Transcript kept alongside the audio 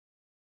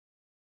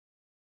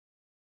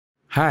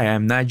Hi,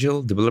 I'm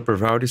Nigel, developer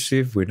of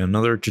AudioSwift with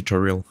another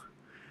tutorial.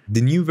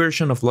 The new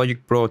version of Logic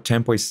Pro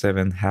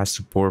 10.7 has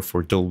support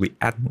for Dolby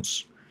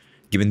Atmos,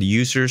 giving the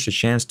users a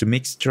chance to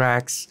mix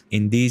tracks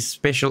in this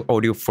special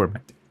audio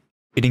format.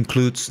 It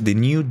includes the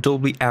new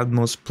Dolby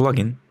Atmos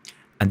plugin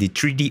and the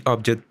 3D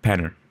object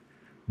panner.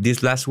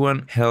 This last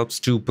one helps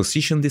to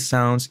position the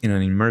sounds in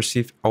an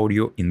immersive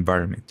audio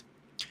environment.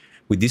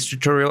 With this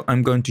tutorial,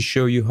 I'm going to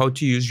show you how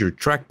to use your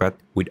trackpad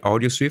with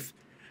AudioSwift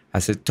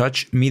as a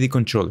touch MIDI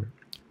controller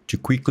to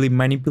quickly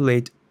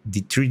manipulate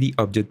the 3D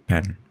object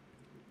panel.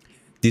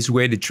 This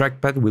way, the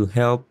trackpad will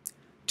help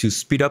to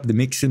speed up the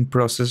mixing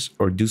process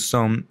or do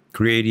some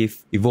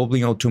creative,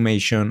 evolving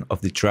automation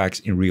of the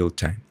tracks in real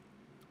time.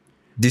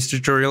 This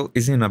tutorial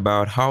isn't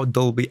about how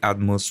Dolby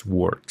Atmos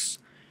works.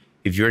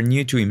 If you're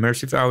new to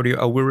immersive audio,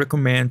 I will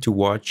recommend to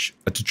watch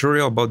a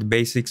tutorial about the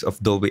basics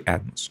of Dolby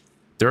Atmos.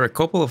 There are a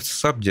couple of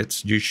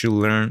subjects you should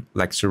learn,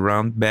 like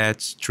surround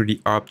beds, 3D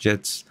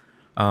objects,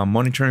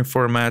 monitoring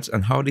formats,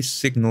 and how these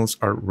signals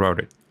are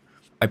routed.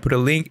 I put a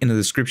link in the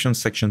description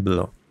section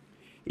below.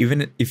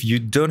 Even if you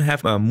don't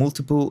have a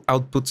multiple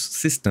outputs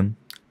system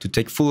to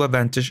take full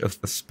advantage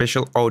of the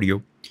special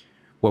audio,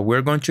 what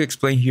we're going to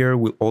explain here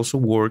will also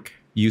work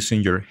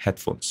using your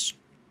headphones.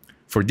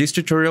 For this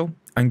tutorial,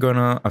 I'm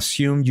gonna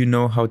assume you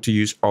know how to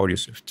use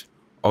AudioSwift.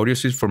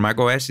 AudioSwift for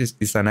macOS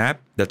is an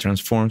app that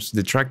transforms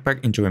the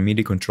trackpad into a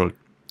MIDI controller.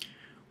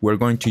 We're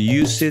going to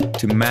use it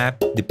to map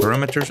the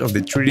parameters of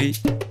the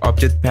 3D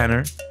object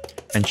panner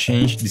and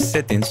change the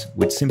settings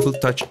with simple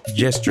touch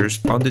gestures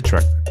on the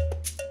trackpad.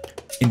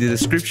 In the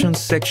description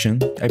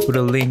section, I put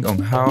a link on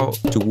how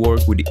to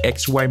work with the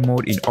XY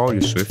mode in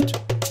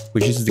AudioSwift,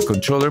 which is the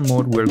controller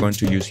mode we're going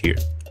to use here.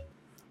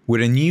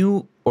 With a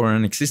new or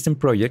an existing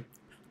project,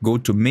 go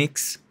to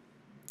Mix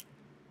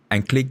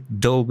and click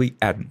Dolby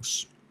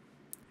Atmos.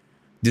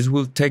 This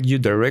will take you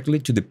directly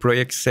to the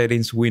project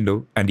settings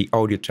window and the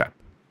audio tab.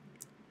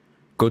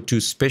 Go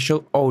to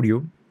Special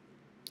Audio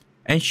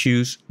and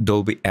choose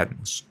Dolby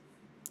Atmos.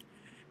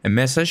 A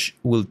message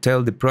will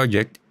tell the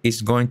project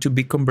is going to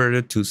be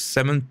converted to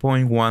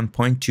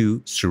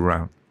 7.1.2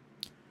 surround.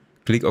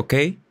 Click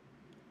OK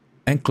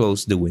and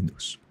close the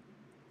windows.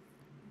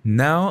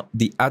 Now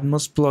the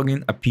Atmos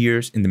plugin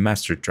appears in the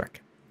master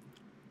track.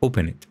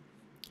 Open it.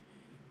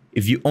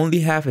 If you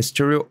only have a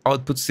stereo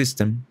output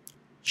system,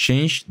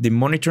 change the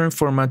monitoring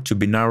format to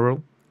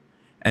binaural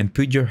and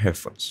put your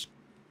headphones.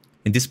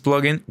 In this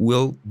plugin,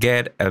 we'll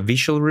get a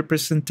visual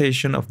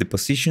representation of the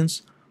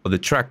positions of the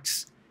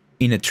tracks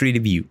in a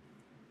 3D view.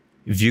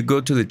 If you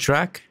go to the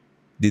track,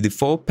 the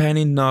default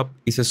panning knob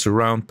is a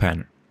surround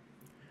panner.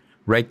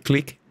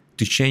 Right-click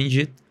to change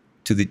it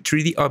to the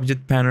 3D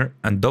object panner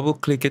and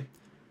double-click it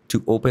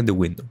to open the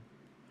window.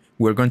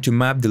 We're going to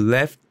map the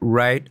left,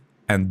 right,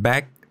 and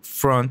back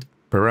front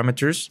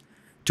parameters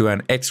to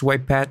an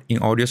XY pad in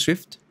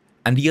AudioSwift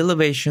and the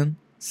elevation,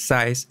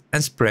 size,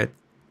 and spread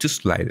to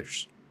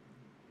sliders.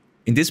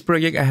 In this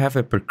project, I have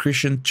a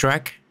percussion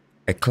track,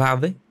 a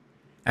clave,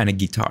 and a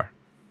guitar.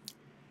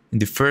 In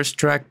the first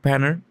track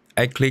panner,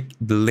 I click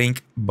the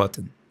link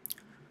button.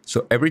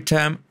 So every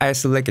time I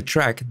select a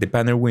track, the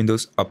panel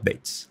windows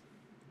updates.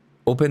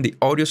 Open the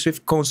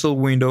AudioSwift console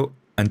window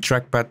and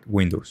trackpad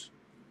windows.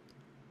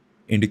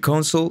 In the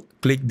console,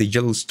 click the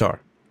yellow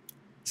star.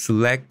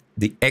 Select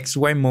the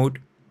XY mode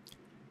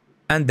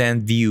and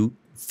then View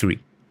 3.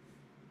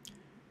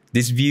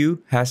 This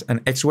view has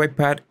an XY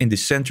pad in the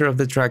center of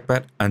the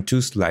trackpad and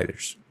two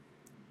sliders.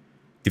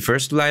 The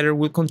first slider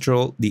will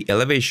control the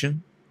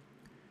elevation.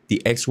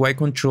 The XY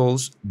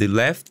controls the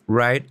left,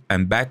 right,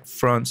 and back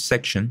front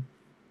section.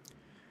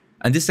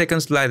 And the second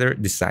slider,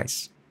 the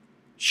size.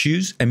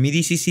 Choose a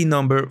MIDI CC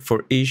number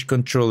for each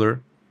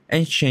controller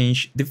and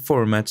change the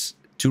formats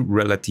to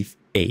relative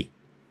A.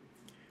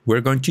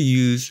 We're going to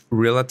use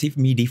relative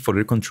MIDI for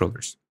the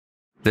controllers.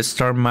 Let's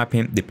start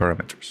mapping the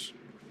parameters.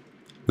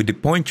 With the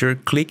pointer,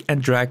 click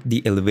and drag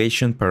the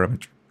elevation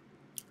parameter.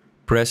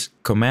 Press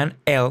Command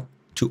L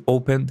to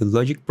open the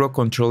Logic Pro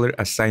controller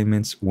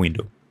assignments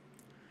window.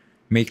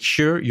 Make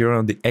sure you're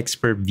on the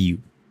expert view.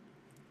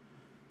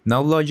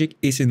 Now Logic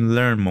is in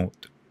Learn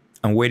mode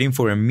and waiting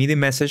for a MIDI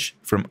message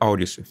from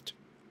AudioSwift.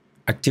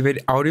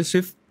 Activate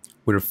AudioSwift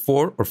with a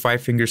 4 or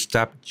 5 finger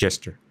tap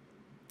gesture.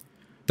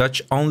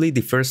 Touch only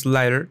the first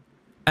slider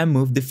and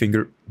move the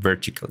finger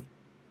vertically.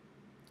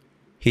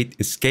 Hit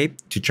Escape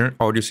to turn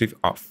AudioSwift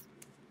off.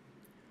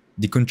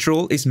 The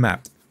control is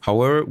mapped,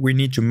 however, we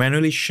need to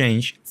manually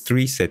change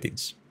 3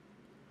 settings.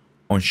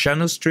 On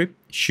Channel Strip,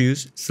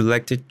 choose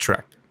Selected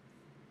Track.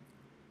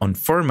 On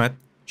Format,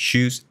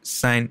 choose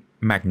Sign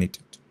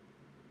Magnitude.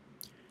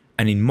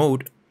 And in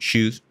Mode,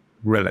 choose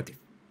Relative.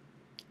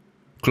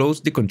 Close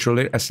the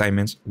controller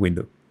assignments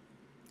window.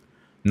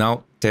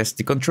 Now test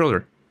the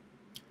controller.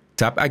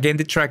 Tap again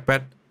the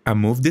trackpad and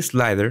move the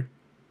slider.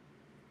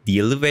 The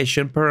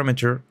elevation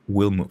parameter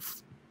will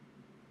move.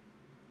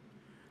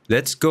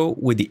 Let's go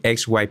with the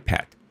XY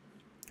pad.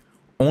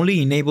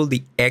 Only enable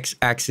the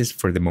X-axis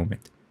for the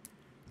moment.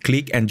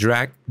 Click and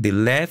drag the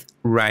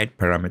left-right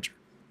parameter.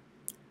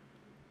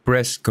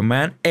 Press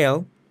Command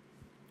L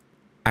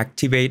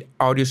Activate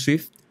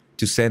AudioSwift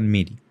to send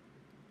MIDI.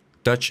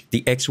 Touch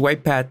the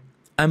XY pad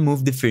and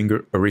move the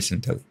finger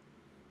horizontally.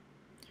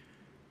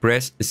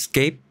 Press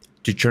Escape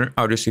to turn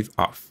AudioSwift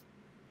off.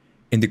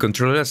 In the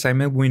controller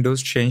assignment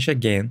windows, change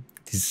again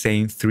the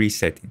same three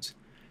settings.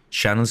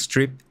 Channel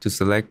strip to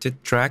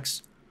selected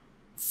tracks,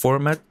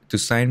 format to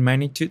sign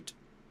magnitude,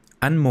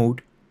 and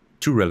mode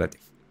to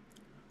relative.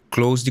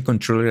 Close the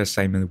controller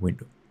assignment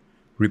window.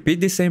 Repeat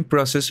the same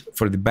process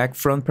for the back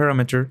front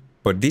parameter,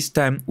 but this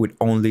time with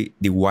only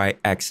the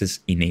Y-axis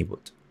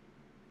enabled.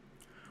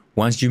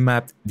 Once you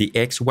map the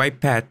XY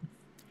pad,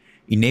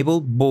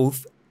 enable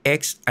both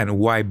X and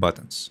Y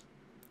buttons.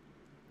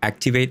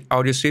 Activate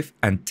AudioSwift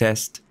and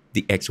test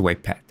the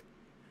XY pad.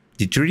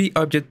 The 3D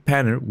object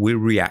panel will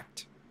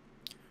react.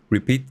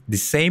 Repeat the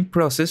same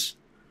process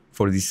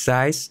for the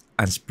size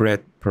and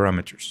spread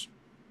parameters.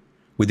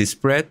 With the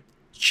spread,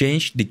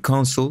 change the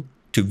console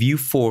to view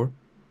 4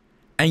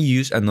 and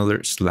use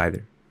another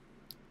slider.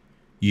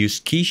 Use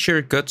key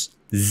shortcuts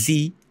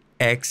Z,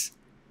 X,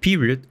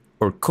 period,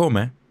 or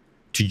comma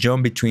to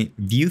jump between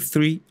view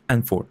 3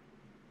 and 4.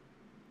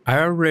 I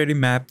already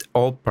mapped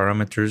all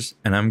parameters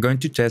and I'm going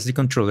to test the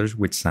controllers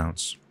with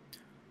sounds.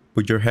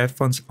 Put your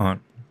headphones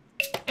on.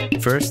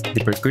 First,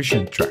 the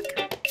percussion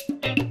track.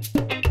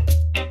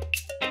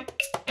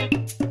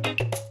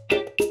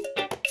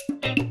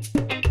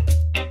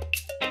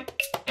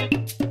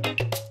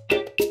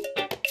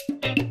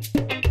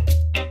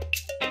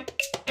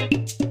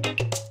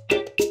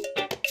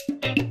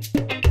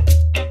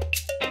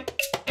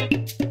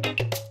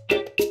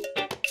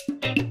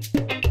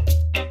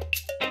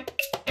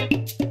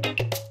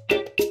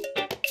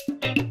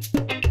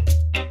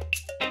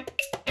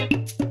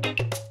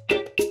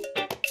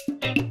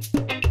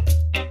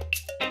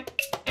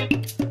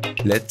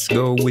 Let's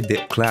go with the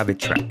clave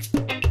track.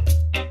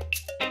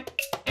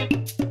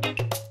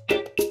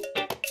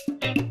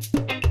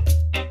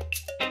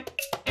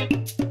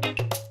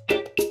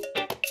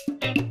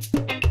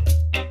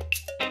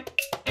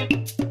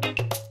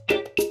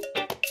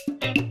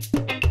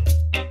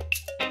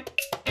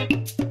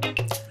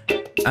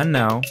 And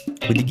now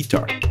with the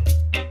guitar.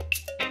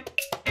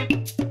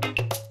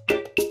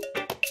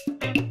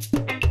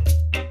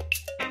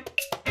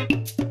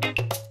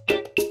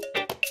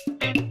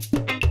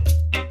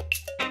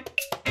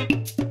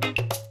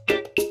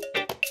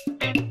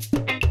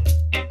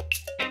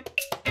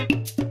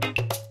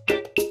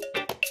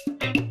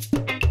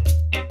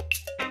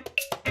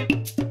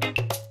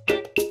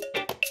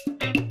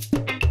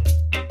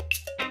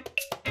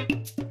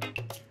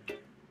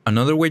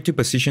 Another way to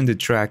position the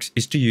tracks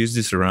is to use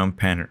the surround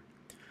panel.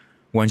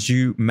 Once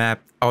you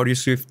map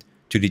AudioSwift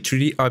to the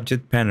 3D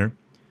object panel,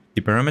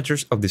 the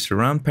parameters of the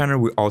surround panel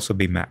will also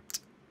be mapped.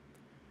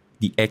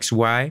 The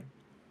XY,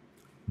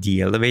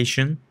 the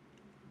elevation.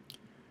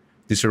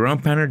 The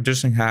surround panel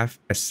doesn't have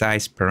a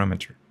size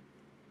parameter.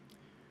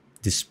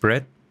 The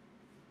spread.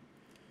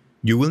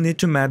 You will need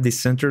to map the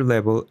center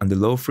level and the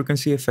low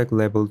frequency effect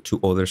level to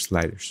other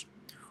sliders.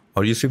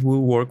 AudioSwift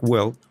will work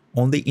well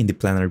only in the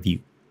planar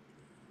view.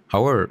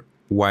 However,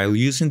 while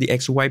using the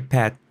XY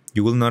pad,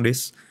 you will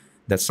notice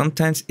that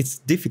sometimes it's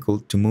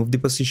difficult to move the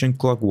position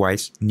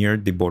clockwise near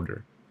the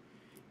border.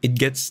 It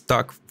gets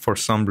stuck for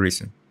some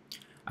reason.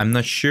 I'm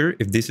not sure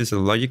if this is a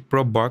Logic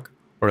Pro bug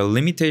or a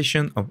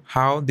limitation of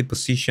how the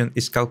position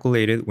is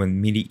calculated when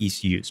MIDI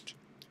is used.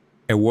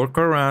 A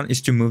workaround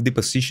is to move the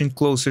position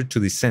closer to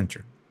the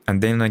center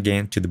and then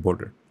again to the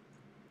border.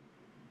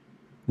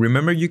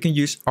 Remember, you can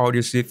use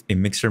AudioSwift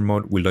in mixer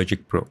mode with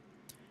Logic Pro.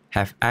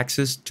 Have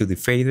access to the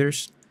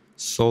faders,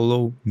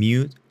 solo,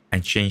 mute,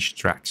 and change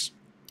tracks.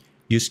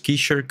 Use key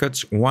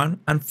shortcuts 1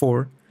 and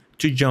 4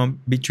 to jump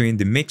between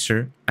the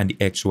mixer and the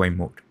XY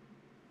mode.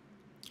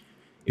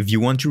 If you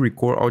want to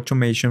record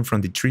automation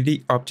from the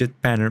 3D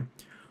object panel,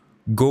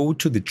 go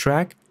to the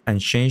track and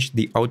change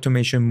the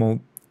automation mode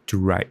to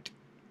right.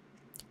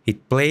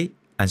 Hit play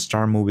and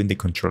start moving the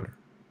controller.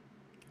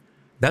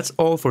 That's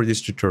all for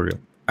this tutorial.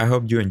 I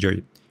hope you enjoyed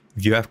it.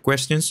 If you have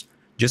questions,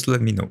 just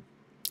let me know.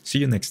 See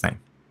you next time.